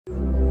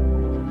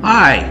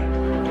Hi,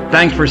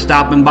 thanks for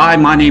stopping by.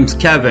 My name's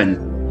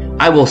Kevin.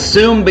 I will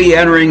soon be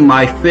entering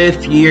my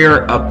 5th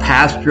year of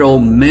pastoral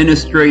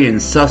ministry in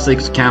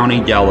Sussex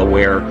County,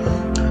 Delaware.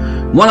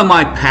 One of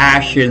my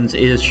passions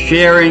is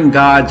sharing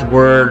God's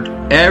Word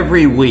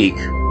every week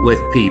with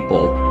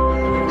people.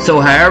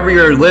 So however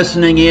you're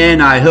listening in,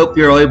 I hope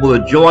you're able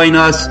to join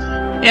us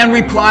and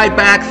reply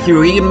back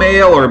through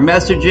email or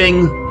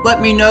messaging. Let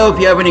me know if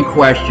you have any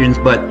questions,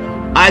 but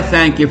I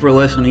thank you for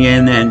listening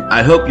in, and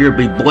I hope you'll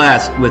be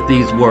blessed with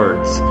these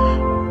words.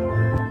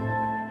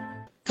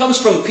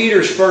 Comes from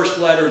Peter's first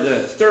letter,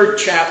 the 3rd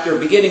chapter,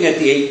 beginning at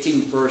the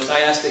 18th verse. I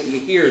ask that you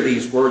hear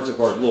these words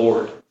of our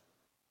Lord.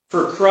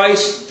 For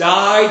Christ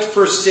died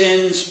for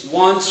sins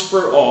once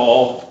for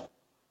all,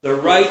 the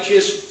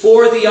righteous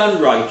for the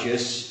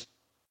unrighteous,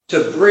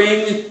 to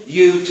bring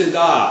you to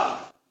God.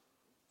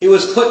 He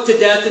was put to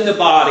death in the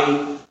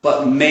body,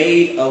 but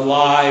made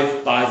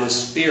alive by the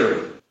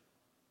Spirit,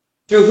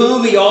 through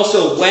whom he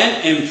also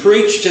went and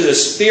preached to the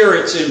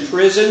spirits in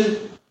prison,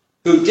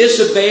 who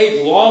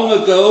disobeyed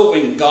long ago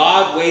when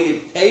God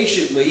waited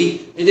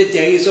patiently in the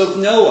days of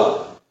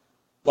Noah,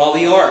 while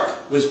the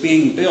ark was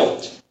being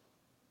built.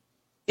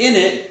 In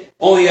it,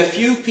 only a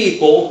few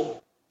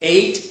people,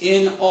 8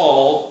 in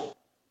all,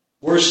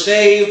 were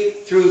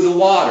saved through the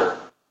water.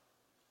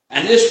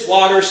 And this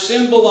water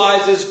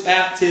symbolizes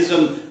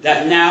baptism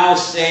that now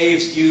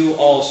saves you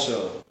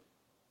also.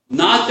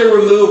 Not the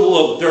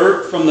removal of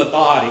dirt from the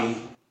body,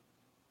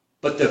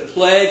 but the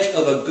pledge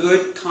of a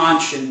good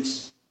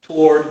conscience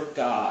toward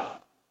God.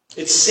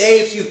 It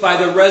saves you by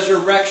the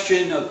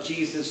resurrection of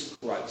Jesus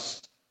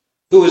Christ,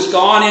 who has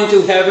gone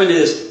into heaven and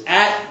is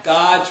at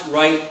God's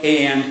right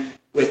hand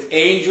with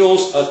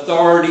angels,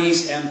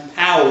 authorities, and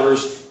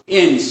powers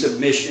in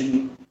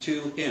submission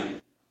to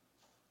him.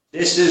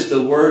 This is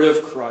the word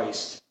of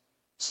Christ,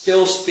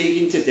 still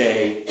speaking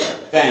today.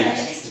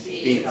 Thanks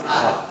be to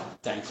God.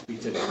 Thanks be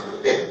to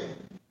God.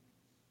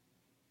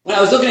 When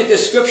I was looking at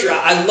this scripture,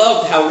 I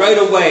loved how right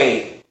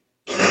away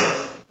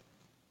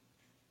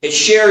it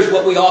shares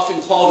what we often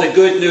call the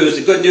good news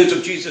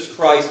of Jesus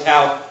Christ,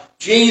 how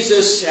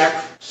Jesus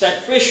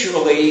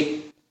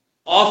sacrificially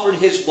offered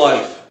his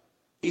life.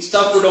 He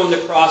suffered on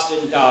the cross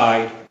and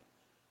died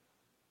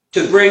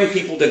to bring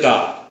people to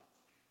God.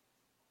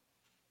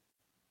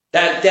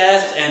 That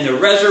death and the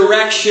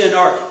resurrection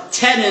are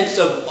tenets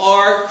of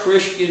our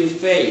Christian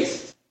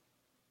faith.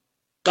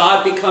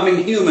 God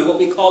becoming human, what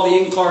we call the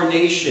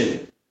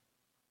incarnation,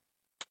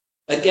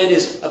 again,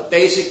 is a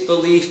basic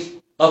belief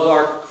of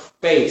our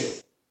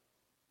faith.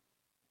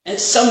 And it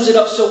sums it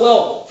up so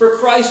well. For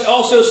Christ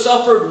also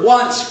suffered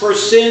once for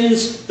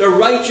sins, the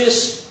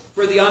righteous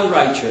for the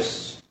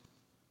unrighteous,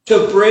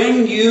 to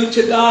bring you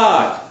to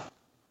God.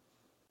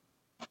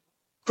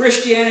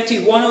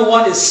 Christianity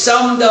 101 is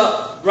summed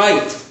up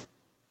right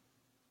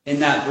in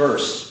that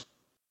verse.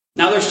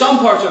 Now, there's some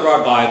parts of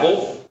our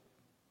Bible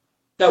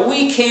that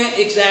we can't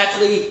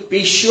exactly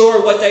be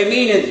sure what they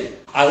mean. And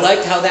I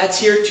liked how that's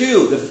here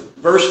too.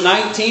 Verse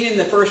 19 in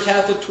the first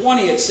half of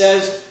 20, it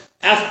says,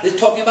 after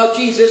talking about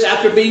Jesus,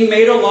 after being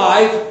made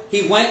alive,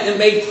 he went and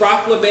made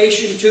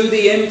proclamation to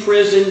the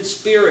imprisoned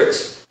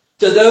spirits,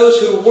 to those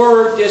who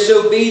were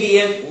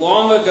disobedient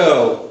long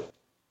ago,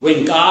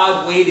 when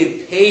God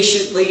waited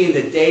patiently in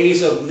the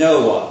days of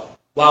Noah,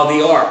 while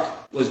the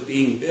ark was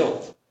being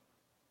built.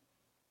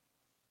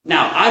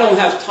 Now, I don't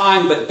have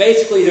time, but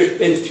basically there's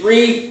been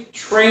 3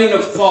 train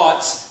of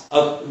thoughts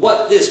of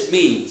what this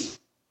means.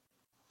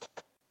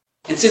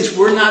 And since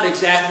we're not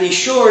exactly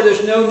sure,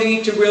 there's no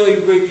need to really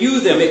review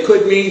them. It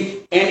could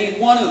mean any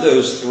one of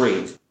those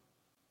 3.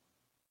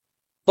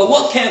 But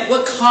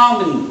what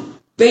common,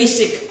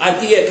 basic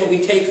idea can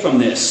we take from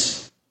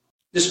this?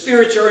 The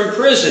spirits are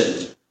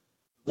imprisoned.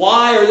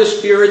 Why are the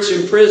spirits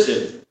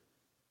imprisoned?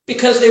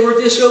 Because they were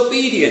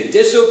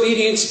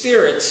disobedient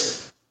spirits.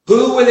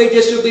 Who were they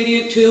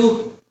disobedient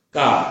to?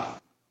 God.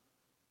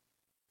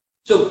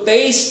 So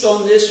based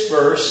on this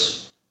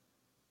verse,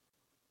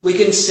 we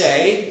can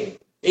say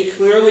it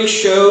clearly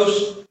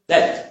shows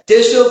that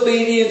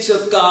disobedience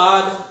of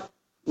God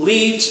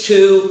leads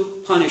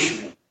to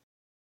punishment.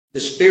 The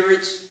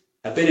spirits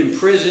have been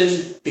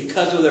imprisoned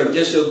because of their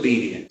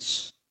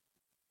disobedience.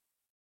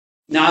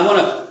 Now I want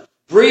to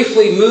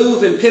briefly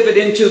move and pivot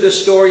into the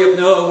story of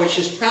Noah, which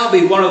is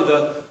probably one of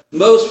the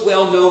most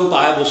well-known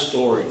Bible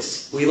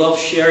stories. We love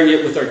sharing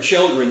it with our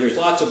children. There's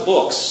lots of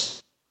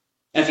books.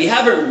 And if you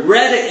haven't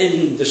read it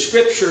in the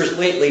scriptures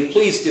lately,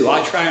 please do.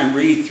 I try and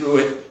read through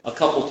it a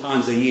couple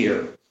times a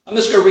year. I'm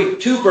just going to read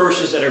 2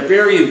 verses that are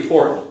very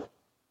important.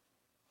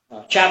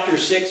 Chapter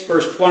 6,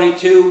 verse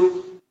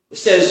 22, it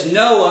says,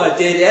 Noah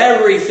did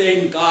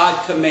everything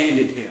God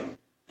commanded him.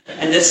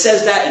 And it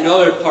says that in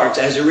other parts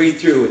as I read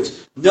through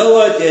it.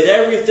 Noah did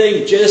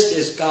everything just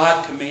as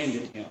God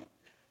commanded him.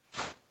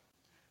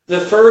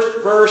 The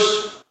first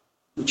verse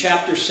in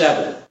chapter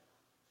 7.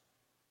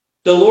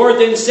 The Lord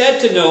then said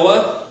to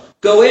Noah,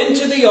 go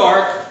into the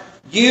ark,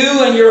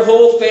 you and your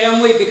whole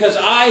family, because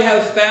I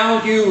have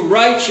found you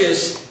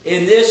righteous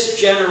in this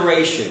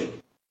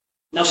generation.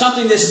 Now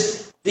something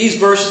this these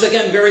verses,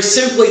 again, very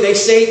simply, they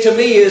say to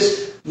me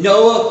is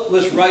Noah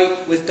was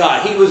right with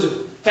God. He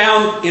was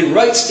found in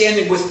right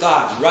standing with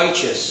God,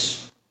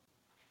 righteous.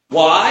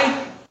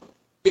 Why?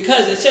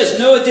 Because it says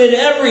Noah did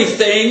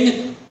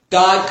everything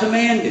God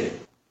commanded.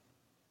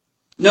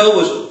 Noah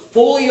was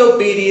fully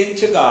obedient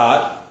to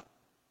God,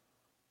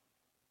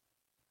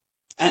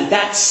 and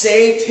that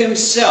saved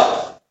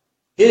himself.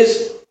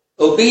 His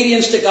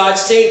obedience to God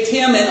saved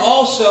him and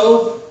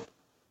also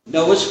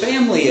Noah's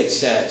family, it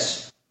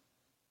says.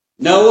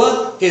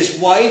 Noah, his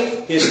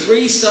wife, his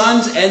 3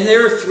 sons, and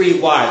their 3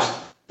 wives.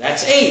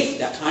 That's 8.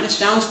 That kind of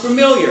sounds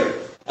familiar.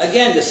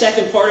 Again, the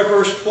second part of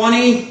verse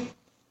 20, in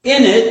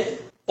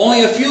it,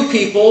 only a few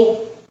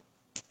people,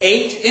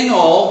 8 in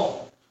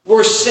all,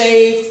 were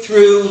saved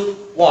through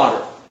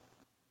water.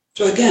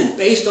 So again,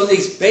 based on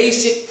these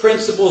basic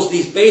principles,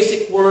 these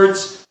basic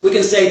words, we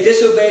can say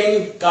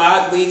disobeying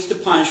God leads to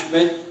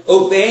punishment.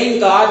 Obeying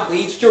God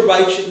leads to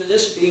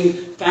righteousness, being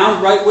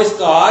found right with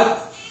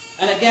God.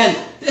 And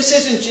again, this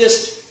isn't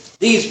just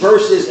these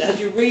verses. As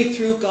you read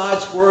through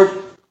God's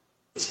Word,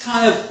 it's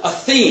kind of a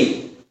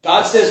theme.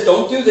 God says,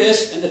 don't do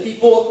this, and the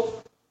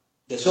people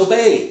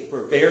disobey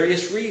for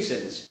various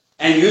reasons.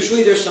 And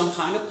usually there's some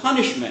kind of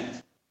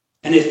punishment.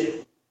 And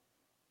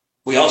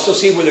we also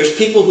see where there's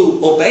people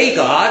who obey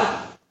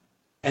God,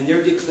 and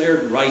they're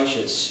declared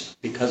righteous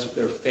because of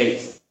their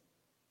faith.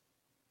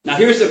 Now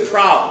here's the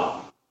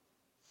problem.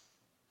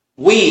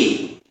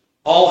 We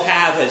all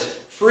have as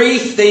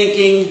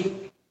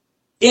free-thinking,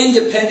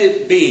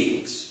 independent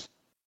beings.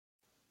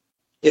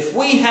 If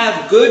we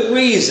have good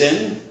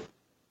reason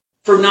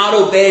for not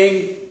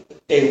obeying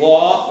a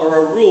law or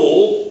a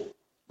rule,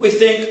 we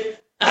think,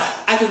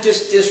 I can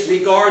just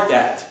disregard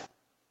that.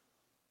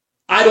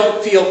 I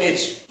don't feel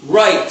it's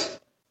right.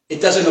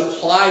 It doesn't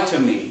apply to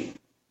me.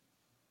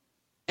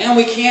 And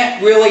we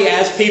can't really,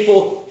 as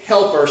people,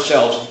 help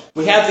ourselves.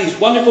 We have these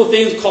wonderful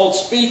things called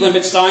speed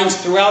limit signs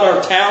throughout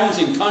our towns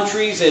and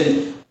countries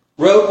and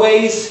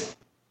roadways.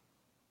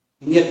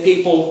 And yet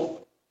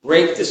people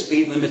break the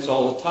speed limits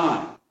all the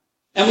time.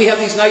 And we have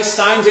these nice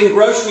signs in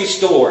grocery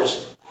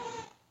stores.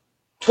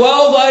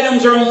 12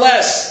 items or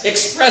less,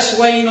 express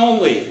lane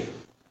only.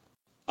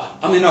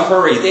 I'm in a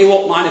hurry. They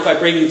won't mind if I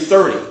bring in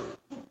 30.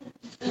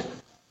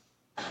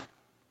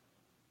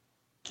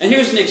 And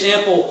here's an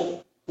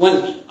example.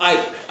 When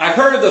I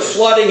heard of the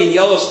flooding in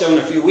Yellowstone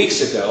a few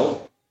weeks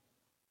ago,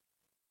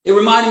 it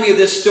reminded me of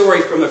this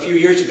story from a few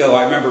years ago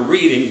I remember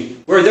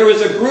reading, where there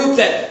was a group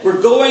that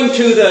were going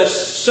to the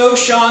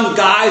Shoshone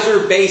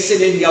Geyser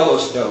Basin in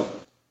Yellowstone.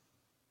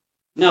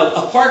 Now,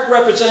 a park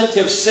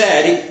representative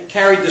said, he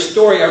carried the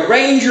story, a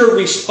ranger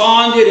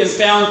responded and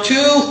found 2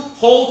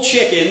 whole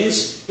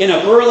chickens in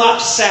a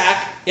burlap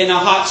sack in a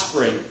hot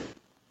spring.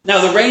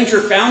 Now, the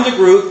ranger found the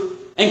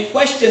group and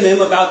questioned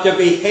them about their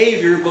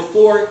behavior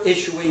before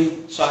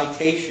issuing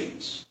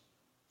citations.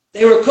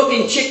 They were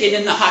cooking chicken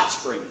in the hot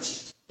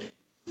springs.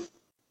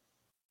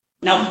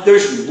 Now,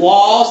 there's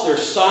laws,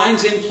 there's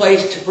signs in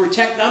place to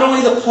protect not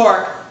only the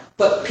park,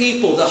 but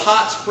people. The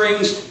hot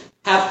springs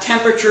have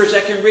temperatures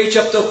that can reach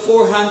up to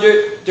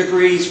 400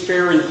 degrees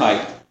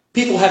Fahrenheit.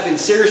 People have been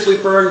seriously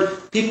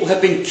burned. People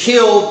have been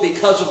killed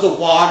because of the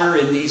water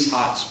in these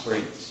hot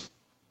springs.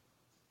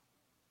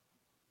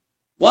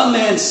 One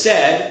man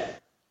said,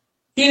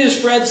 he and his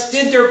friends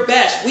did their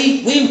best.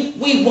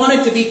 We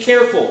wanted to be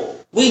careful.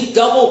 We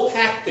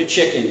double-packed the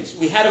chickens.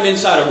 We had them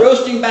inside a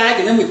roasting bag,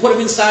 and then we put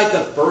them inside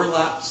the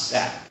burlap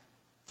sack.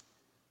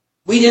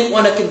 We didn't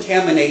want to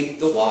contaminate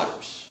the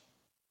waters.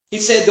 He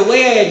said, the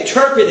way I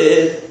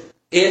interpreted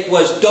it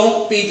was,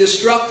 don't be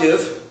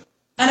destructive,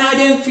 and I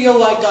didn't feel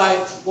like I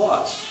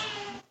was.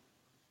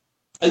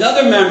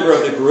 Another member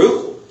of the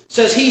group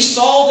says he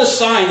saw the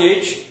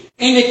signage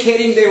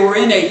indicating they were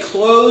in a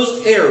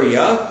closed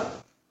area,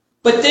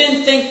 but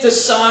didn't think the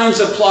signs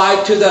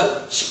applied to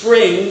the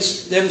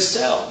springs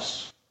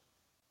themselves.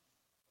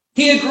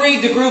 He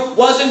agreed the group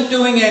wasn't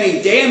doing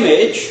any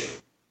damage,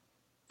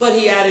 but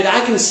he added,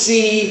 I can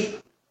see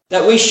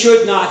that we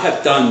should not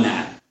have done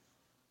that.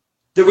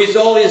 The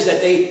result is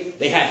that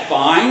they had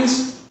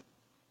fines.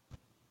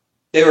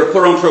 They were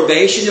put on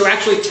probation. They were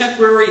actually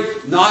temporarily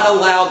not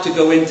allowed to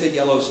go into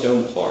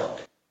Yellowstone Park.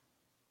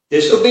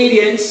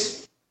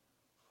 Disobedience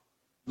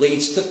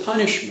leads to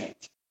punishment.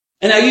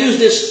 And I use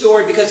this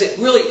story because it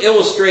really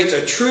illustrates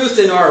a truth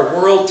in our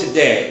world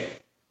today.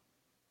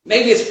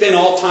 Maybe it's been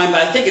all time,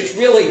 but I think it's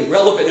really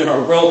relevant in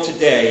our world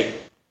today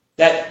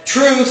that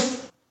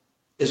truth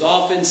is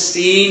often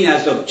seen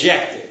as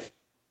objective.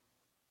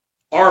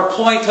 Our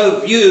point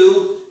of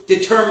view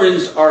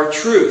determines our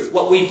truth,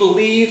 what we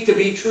believe to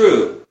be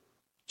true.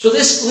 So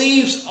this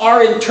leaves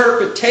our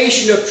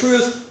interpretation of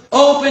truth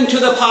open to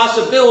the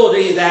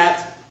possibility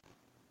that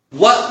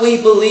what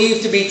we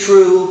believe to be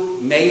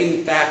true may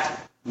in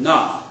fact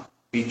not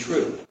be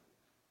true.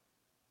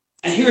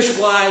 And here's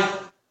why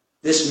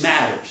this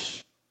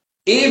matters.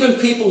 Even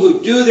people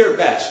who do their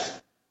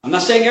best, I'm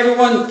not saying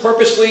everyone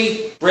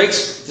purposely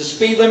breaks the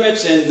speed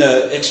limits and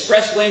the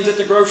express lanes at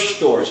the grocery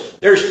stores.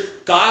 There's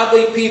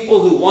godly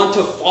people who want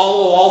to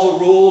follow all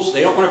the rules.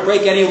 They don't want to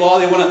break any law.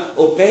 They want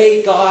to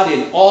obey God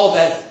in all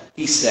that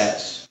He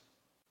says.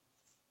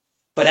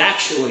 But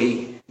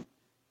actually,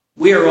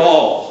 we are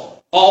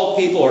all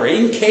people are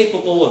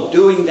incapable of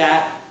doing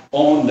that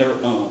on their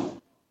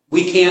own.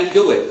 We can't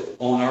do it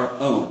on our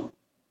own.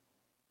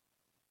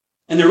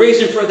 And the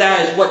reason for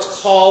that is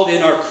what's called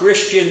in our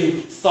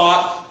Christian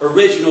thought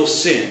original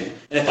sin.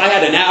 And if I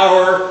had an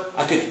hour,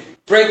 I could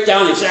break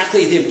down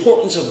exactly the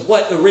importance of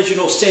what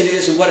original sin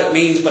is and what it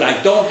means, but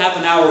I don't have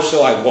an hour,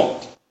 so I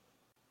won't.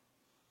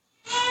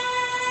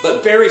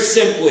 But very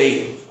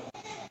simply,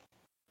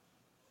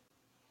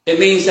 it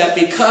means that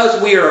because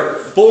we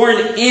are born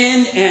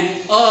in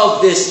and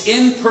of this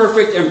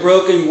imperfect and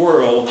broken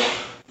world,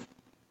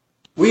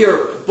 we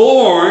are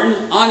born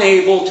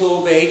unable to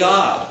obey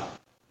God.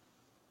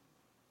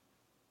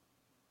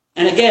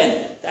 And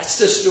again, that's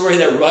the story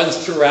that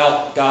runs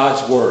throughout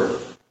God's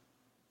Word.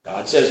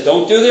 God says,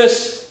 don't do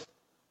this.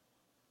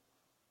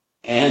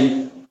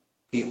 And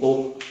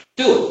people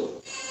do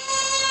it.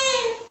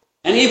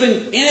 And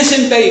even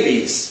innocent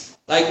babies,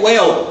 like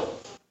Whale,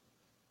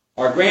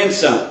 our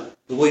grandson,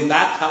 who will be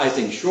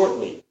baptizing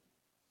shortly.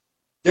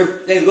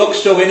 They look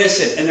so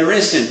innocent, and they're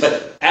innocent.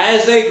 But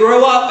as they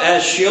grow up,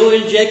 as Sheila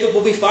and Jacob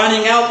will be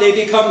finding out,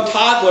 they become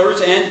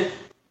toddlers, and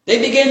they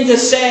begin to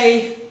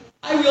say,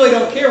 I really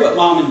don't care what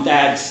mom and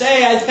dad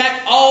say. In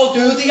fact, I'll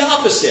do the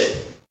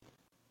opposite.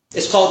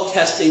 It's called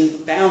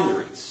testing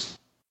boundaries.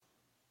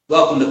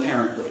 Welcome to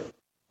parenthood.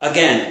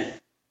 Again,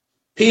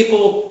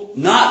 people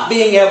not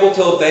being able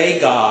to obey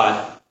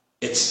God,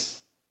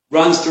 it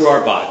runs through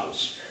our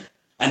Bibles.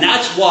 And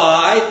that's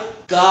why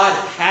God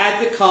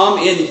had to come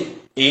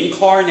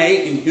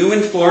incarnate in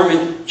human form,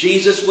 and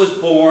Jesus was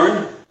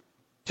born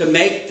to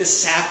make the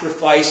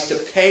sacrifice,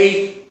 to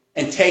pay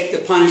and take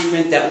the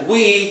punishment that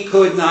we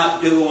could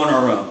not do on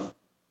our own.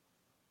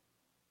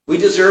 We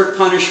deserve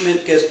punishment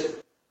because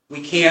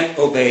we can't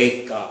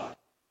obey God.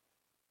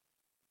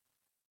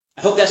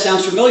 I hope that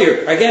sounds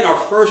familiar. Again,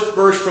 our first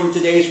verse from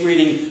today's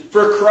reading.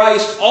 For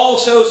Christ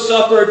also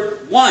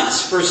suffered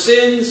once for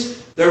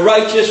sins, the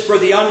righteous for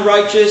the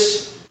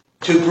unrighteous,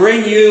 to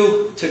bring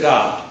you to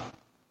God.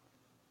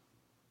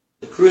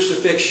 The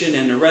crucifixion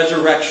and the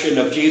resurrection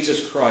of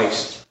Jesus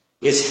Christ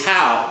is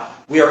how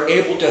we are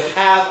able to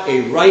have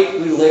a right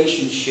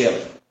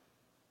relationship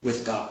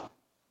with God.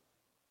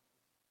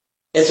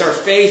 It's our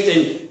faith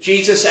in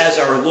Jesus as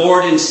our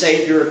Lord and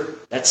Savior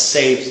that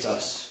saves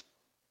us.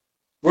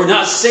 We're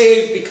not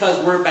saved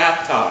because we're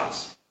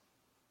baptized.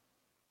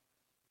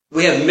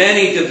 We have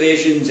many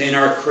divisions in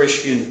our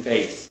Christian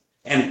faith,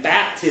 and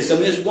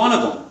baptism is one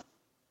of them.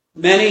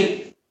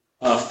 Many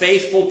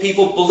faithful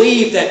people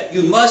believe that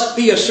you must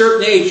be a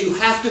certain age. You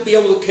have to be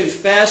able to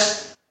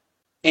confess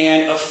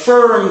and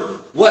affirm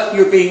what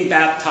you're being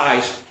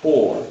baptized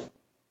for.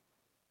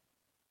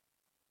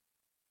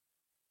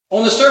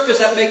 On the surface,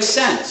 that makes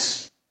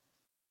sense.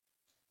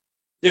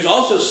 There's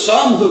also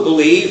some who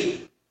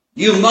believe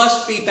you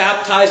must be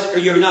baptized or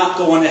you're not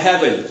going to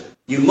heaven.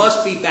 You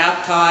must be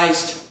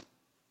baptized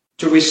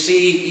to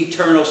receive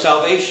eternal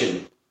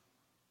salvation.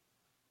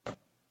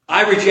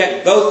 I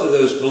reject both of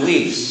those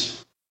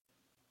beliefs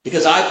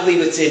because I believe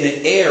it's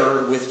in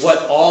error with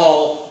what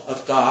all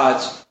of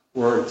God's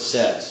Word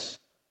says.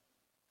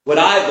 What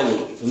I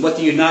believe and what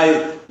the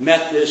United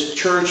Methodist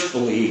Church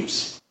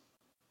believes,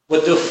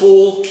 what the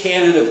full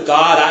canon of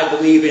God, I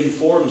believe,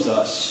 informs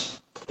us,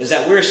 is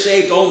that we're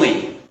saved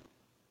only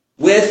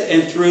with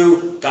and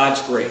through God's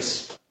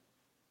grace.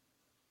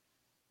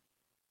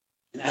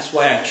 And that's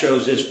why I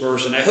chose this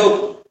verse. And I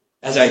hope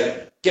as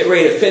I get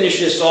ready to finish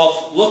this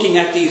off, looking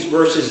at these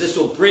verses, this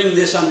will bring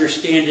this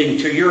understanding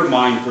to your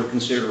mind for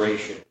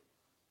consideration.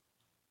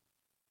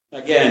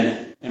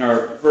 Again, in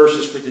our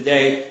verses for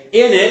today,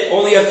 in it,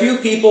 only a few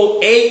people,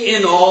 8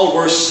 in all,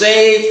 were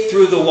saved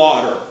through the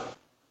water.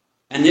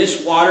 And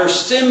this water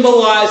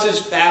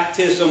symbolizes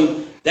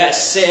baptism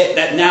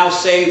that now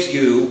saves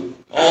you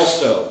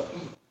also.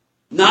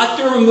 Not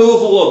the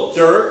removal of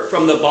dirt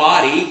from the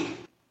body,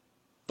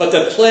 but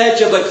the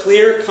pledge of a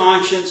clear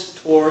conscience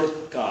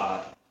toward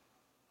God.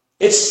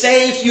 It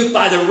saves you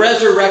by the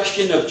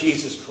resurrection of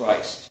Jesus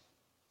Christ.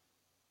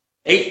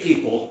 8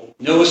 people,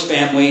 Noah's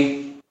family,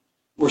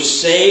 were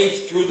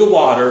saved through the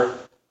water.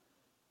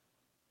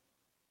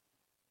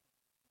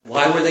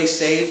 Why were they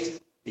saved?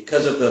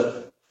 Because of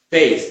the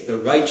faith, the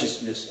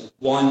righteousness of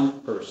one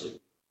person.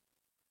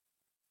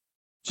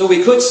 So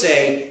we could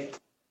say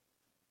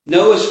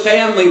Noah's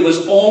family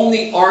was on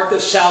the ark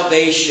of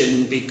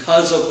salvation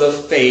because of the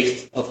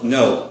faith of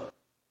Noah.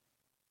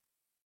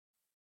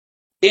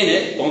 In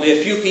it, only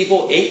a few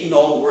people, 8 in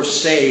all, were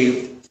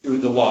saved through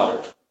the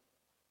water.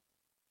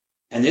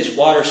 And this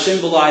water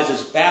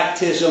symbolizes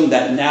baptism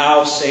that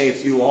now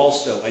saves you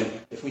also.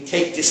 And if we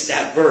take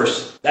that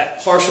verse,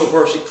 that partial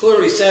verse, it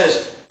clearly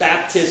says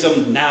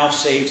baptism now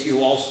saves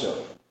you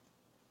also.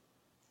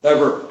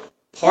 However,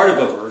 part of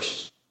a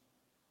verse,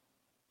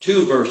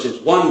 2 verses,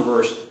 1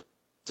 verse,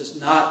 does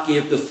not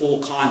give the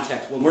full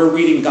context. When we're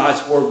reading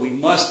God's Word, we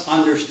must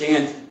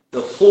understand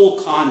the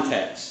full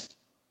context.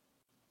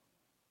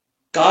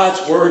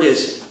 God's Word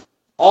is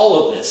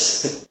all of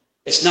this.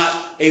 It's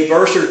not a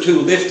verse or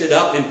two lifted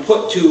up and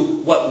put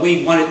to what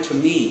we want it to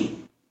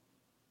mean.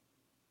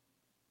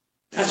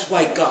 That's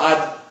why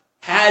God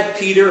had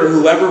Peter or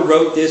whoever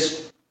wrote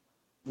this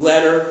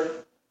letter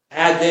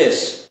add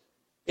this.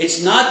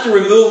 It's not the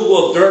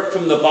removal of dirt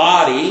from the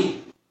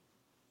body,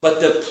 but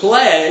the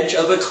pledge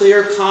of a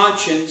clear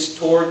conscience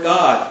toward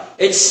God.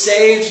 It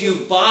saves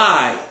you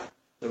by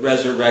the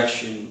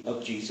resurrection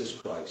of Jesus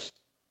Christ.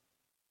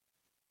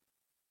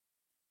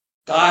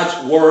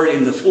 God's Word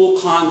in the full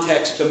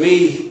context to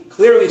me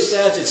clearly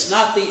says it's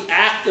not the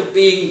act of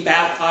being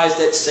baptized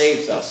that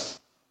saves us.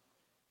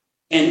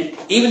 And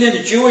even in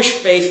the Jewish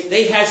faith,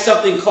 they had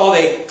something called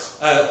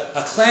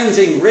a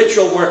cleansing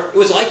ritual where it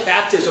was like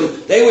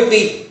baptism. They would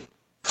be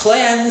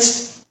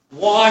cleansed,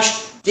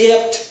 washed,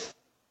 dipped,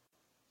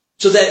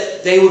 so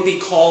that they would be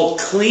called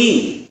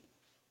clean.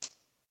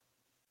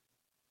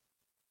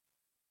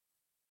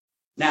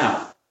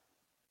 Now,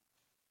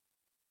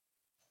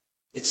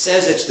 it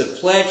says it's the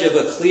pledge of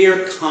a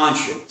clear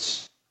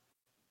conscience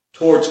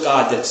towards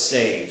God that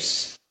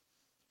saves.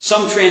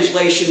 Some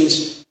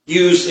translations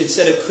use,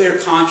 instead of clear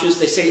conscience,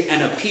 they say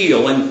an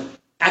appeal. And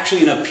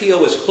actually an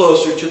appeal is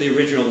closer to the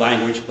original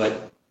language,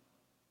 but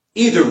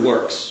either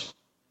works.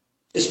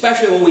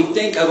 Especially when we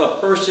think of a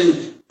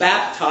person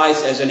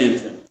baptized as an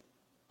infant.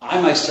 I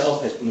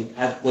myself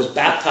was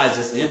baptized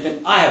as an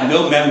infant. I have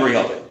no memory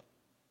of it.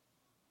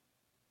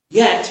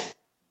 Yet,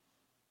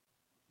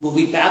 when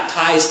we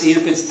baptize the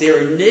infants,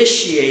 they're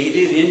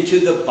initiated into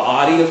the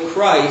body of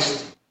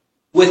Christ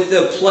with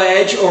the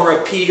pledge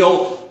or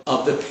appeal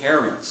of the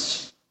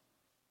parents.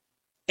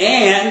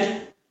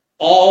 And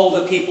all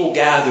the people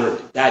gathered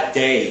that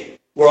day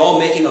were all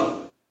making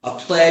a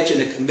pledge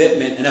and a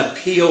commitment, an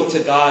appeal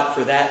to God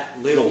for that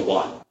little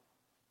one.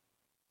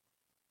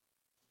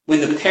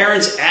 When the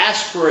parents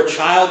ask for a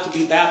child to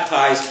be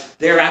baptized,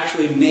 they're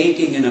actually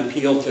making an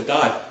appeal to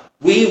God.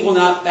 We will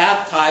not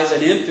baptize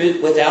an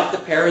infant without the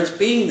parents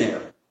being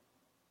there.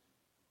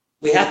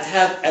 We have to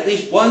have at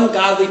least one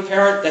godly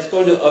parent that's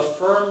going to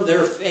affirm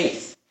their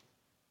faith.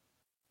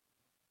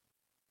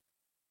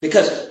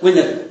 Because when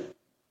the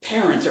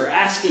parents are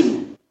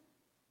asking,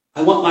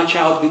 I want my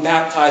child to be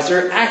baptized,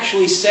 they're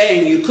actually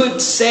saying, you could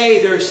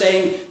say they're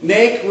saying,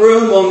 make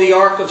room on the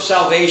ark of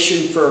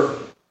salvation for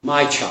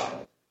my child.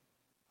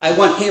 I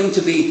want him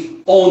to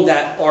be on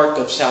that ark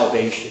of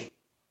salvation.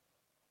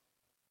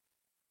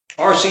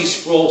 R.C.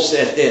 Sproul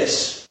said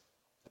this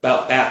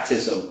about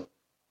baptism.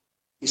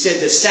 He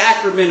said, the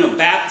sacrament of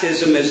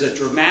baptism is a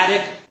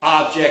dramatic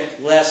object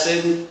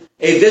lesson,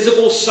 a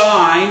visible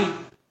sign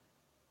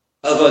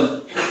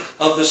of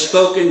the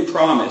spoken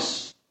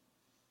promise.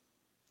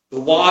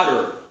 The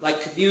water,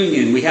 like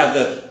communion, we have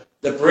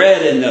the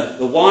bread and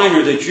the wine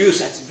or the juice,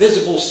 that's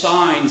visible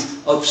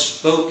signs of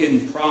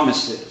spoken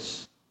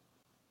promises.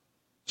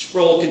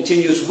 Sproul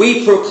continues,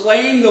 we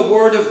proclaim the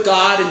word of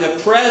God in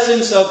the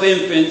presence of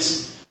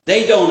infants.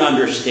 They don't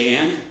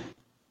understand.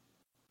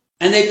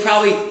 And they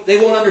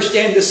won't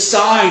understand the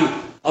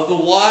sign of the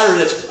water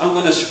that I'm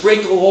going to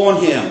sprinkle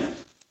on him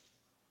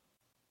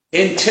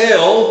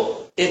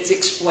until it's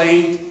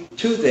explained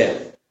to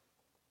them.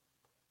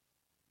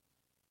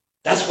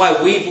 That's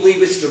why we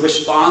believe it's the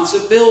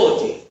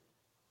responsibility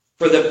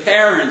for the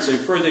parents and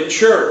for the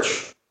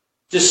church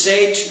to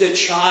say to the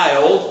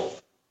child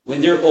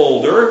when they're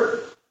older,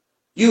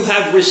 you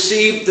have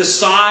received the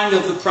sign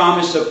of the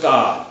promise of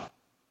God.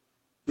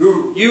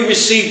 You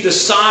received the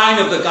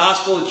sign of the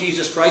gospel of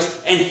Jesus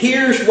Christ, and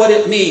here's what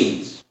it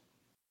means.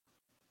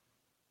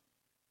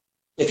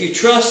 If you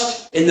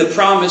trust in the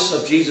promise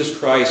of Jesus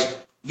Christ,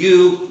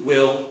 you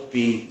will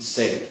be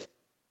saved.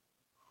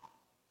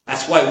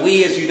 That's why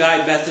we as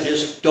United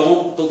Methodists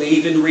don't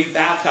believe in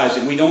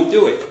rebaptizing. We don't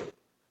do it.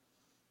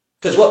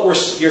 Because what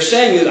you're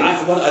saying is,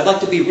 I'd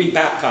like to be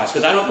rebaptized,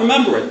 because I don't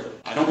remember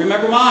it. I don't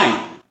remember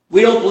mine.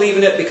 We don't believe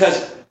in it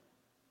because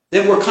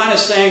then we're kind of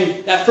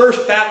saying that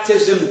first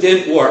baptism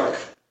didn't work.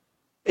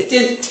 It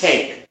didn't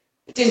take.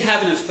 It didn't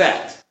have an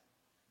effect.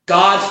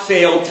 God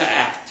failed to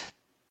act.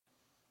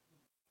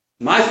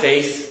 My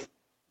faith,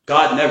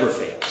 God never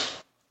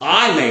fails.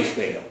 I may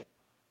fail.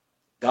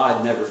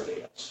 God never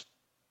fails.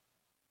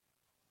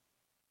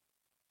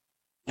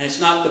 And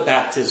it's not the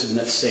baptism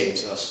that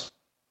saves us.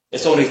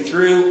 It's only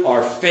through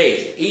our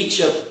faith,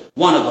 each of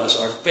one of us,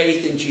 our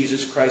faith in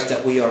Jesus Christ,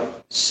 that we are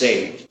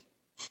saved.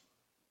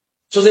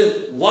 So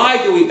then,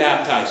 why do we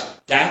baptize?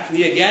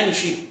 Daphne, again,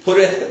 she put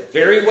it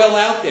very well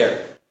out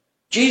there.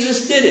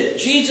 Jesus did it.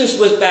 Jesus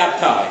was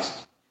baptized.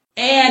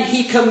 And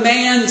he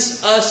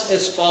commands us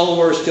as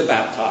followers to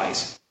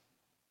baptize.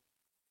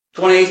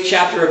 28th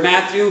chapter of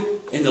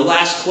Matthew, in the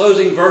last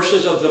closing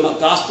verses of the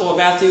Gospel of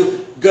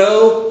Matthew,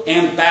 go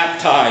and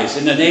baptize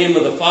in the name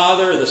of the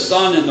Father, the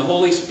Son, and the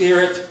Holy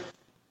Spirit.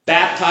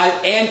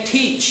 Baptize and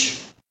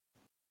teach.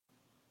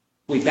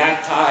 We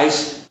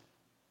baptize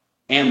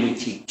and we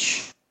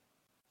teach.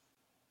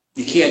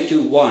 You can't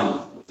do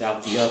one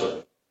without the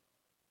other.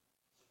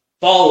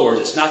 followers,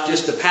 it's not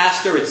just the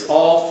pastor, it's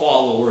all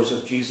followers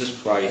of Jesus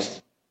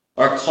Christ,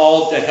 are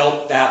called to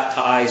help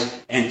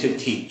baptize and to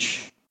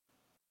teach.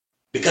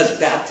 Because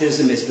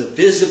baptism is the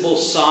visible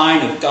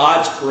sign of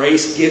God's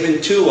grace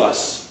given to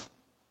us.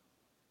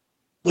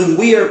 When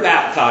we are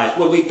baptized,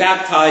 when we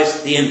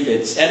baptize the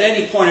infants at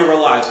any point of our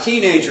lives,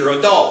 teenager,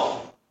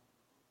 adult,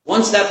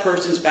 once that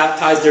person's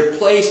baptized, they're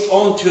placed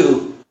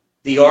onto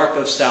the ark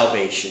of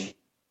salvation.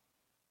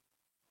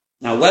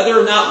 Now, whether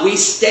or not we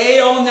stay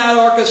on that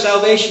ark of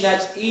salvation,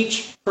 that's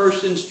each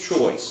person's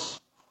choice.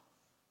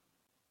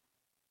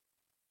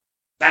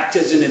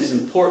 Baptism is an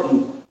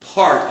important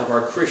part of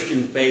our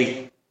Christian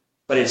faith,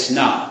 but it's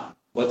not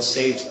what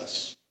saves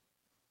us.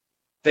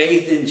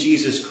 Faith in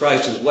Jesus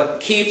Christ is what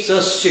keeps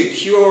us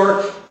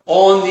secure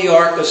on the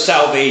ark of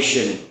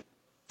salvation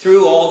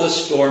through all the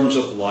storms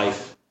of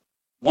life.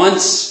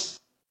 Once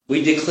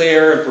we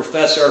declare and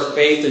profess our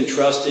faith and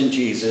trust in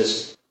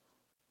Jesus,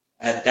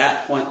 at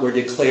that point we're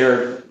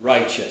declared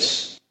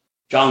righteous.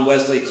 John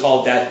Wesley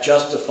called that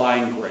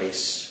justifying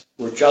grace.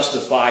 We're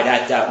justified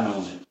at that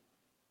moment.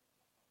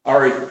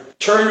 Our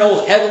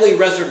eternal heavenly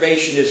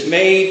reservation is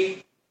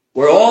made.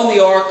 We're on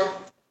the ark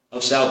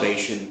of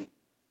salvation.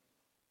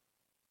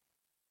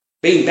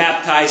 Being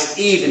baptized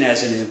even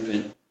as an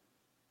infant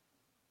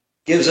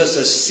gives us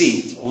a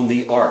seat on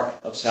the ark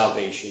of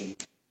salvation.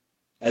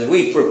 As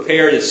we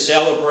prepare to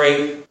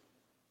celebrate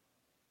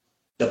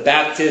the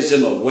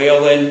baptism of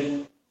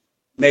Waylon,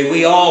 may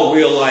we all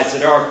realize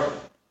that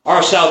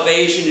our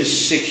salvation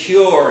is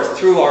secure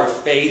through our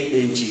faith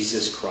in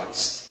Jesus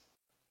Christ.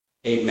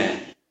 Amen.